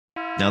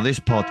Now, this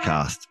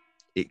podcast,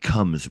 it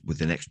comes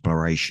with an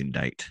expiration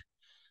date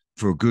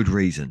for a good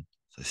reason.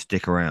 So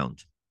stick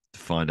around to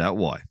find out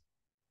why.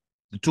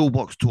 The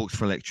Toolbox Talks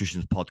for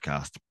Electricians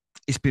podcast,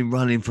 it's been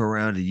running for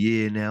around a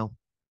year now.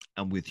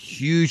 And with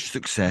huge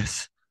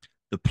success,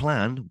 the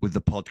plan with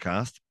the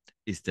podcast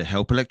is to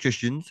help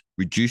electricians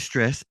reduce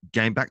stress,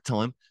 gain back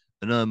time,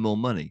 and earn more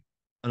money.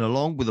 And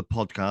along with the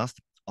podcast,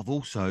 I've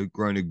also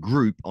grown a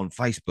group on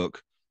Facebook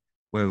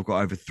where we've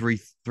got over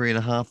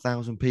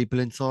 3,500 people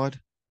inside.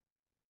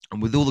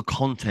 And with all the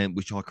content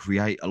which I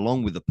create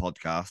along with the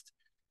podcast,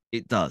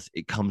 it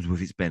comes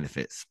with its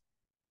benefits.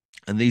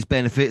 And these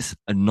benefits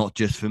are not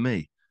just for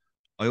me.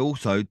 I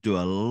also do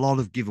a lot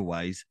of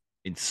giveaways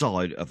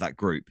inside of that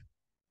group.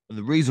 And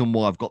the reason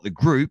why I've got the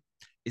group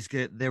is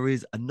that there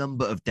is a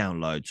number of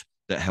downloads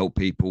that help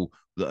people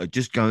that are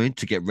just going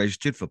to get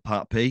registered for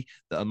Part P,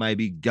 that are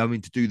maybe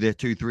going to do their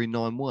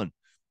 2391.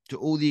 To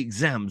all the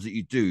exams that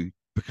you do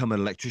become an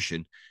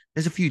electrician,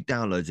 there's a few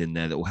downloads in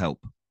there that will help.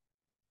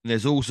 And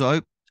there's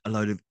also a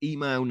load of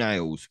email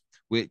nails,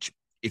 which,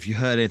 if you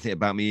heard anything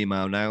about me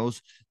email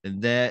nails,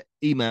 then they're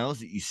emails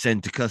that you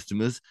send to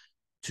customers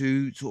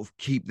to sort of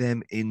keep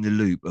them in the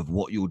loop of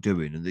what you're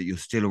doing and that you're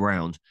still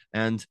around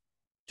and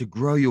to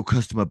grow your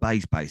customer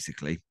base,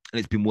 basically. And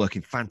it's been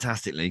working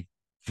fantastically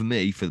for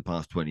me for the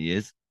past 20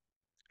 years.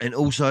 And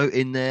also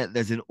in there,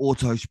 there's an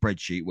auto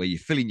spreadsheet where you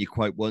fill in your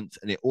quote once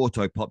and it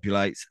auto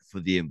populates for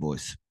the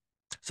invoice.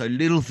 So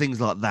little things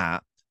like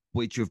that,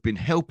 which have been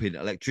helping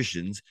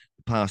electricians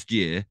the past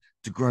year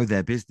to grow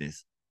their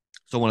business.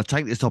 So I want to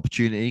take this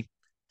opportunity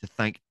to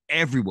thank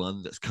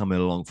everyone that's coming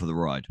along for the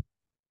ride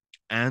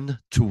and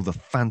to all the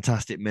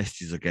fantastic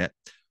messages I get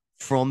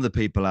from the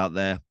people out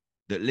there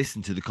that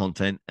listen to the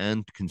content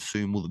and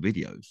consume all the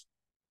videos.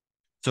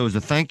 So as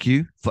a thank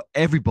you for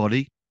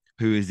everybody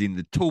who is in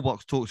the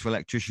Toolbox Talks for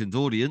Electricians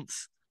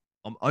audience,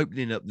 I'm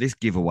opening up this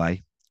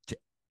giveaway to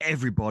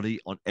everybody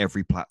on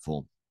every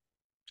platform.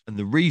 And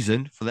the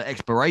reason for the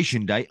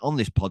expiration date on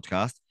this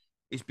podcast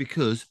is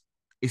because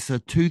it's a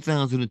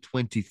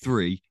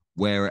 2023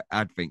 Wearer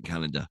Advent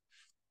calendar.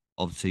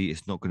 Obviously,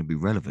 it's not going to be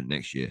relevant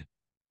next year.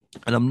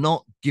 And I'm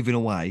not giving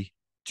away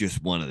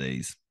just one of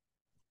these.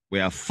 We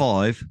have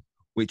 5,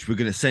 which we're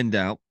going to send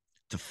out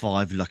to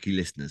 5 lucky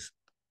listeners.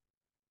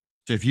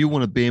 So if you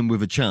want to be in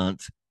with a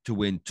chance to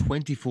win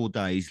 24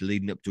 days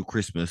leading up to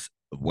Christmas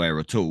of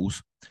Wearer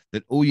tools,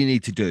 then all you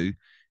need to do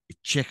is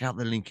check out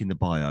the link in the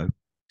bio,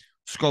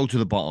 scroll to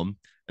the bottom,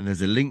 and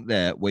there's a link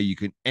there where you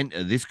can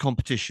enter this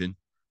competition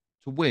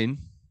to win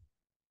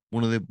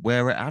one of the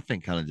Wearer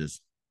Advent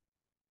calendars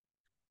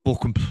for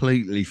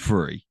completely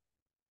free.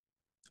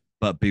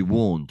 But be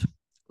warned,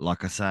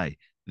 like I say,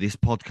 this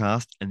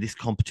podcast and this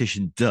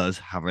competition does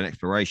have an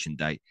expiration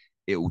date.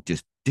 It will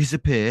just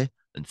disappear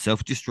and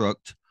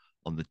self-destruct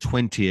on the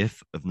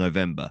 20th of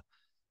November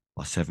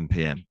by 7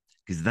 p.m.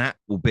 because that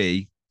will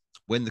be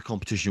when the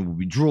competition will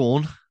be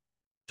drawn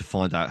to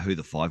find out who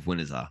the 5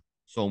 winners are.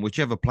 So on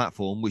whichever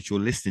platform which you're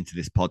listening to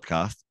this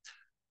podcast,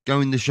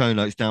 go in the show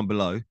notes down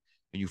below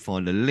and you'll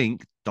find a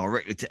link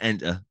directly to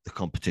enter the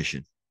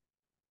competition.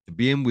 To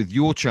be in with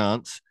your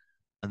chance,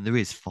 and there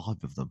is 5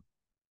 of them.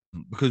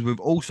 Because we've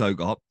also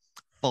got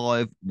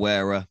 5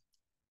 Wearer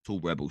Tool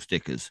Rebel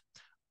stickers,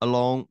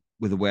 along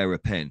with a Wearer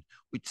pen,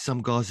 which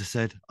some guys have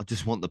said, I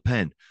just want the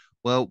pen.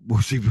 Well,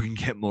 we'll see if we can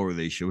get more of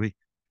these, shall we?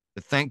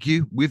 But thank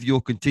you with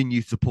your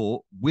continued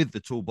support with the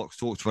Toolbox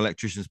Talks for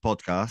Electricians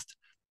podcast.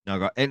 Now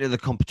I've got to enter the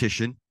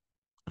competition,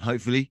 and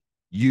hopefully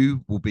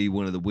you will be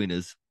one of the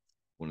winners,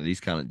 one of these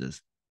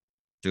calendars.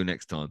 Till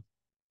next time.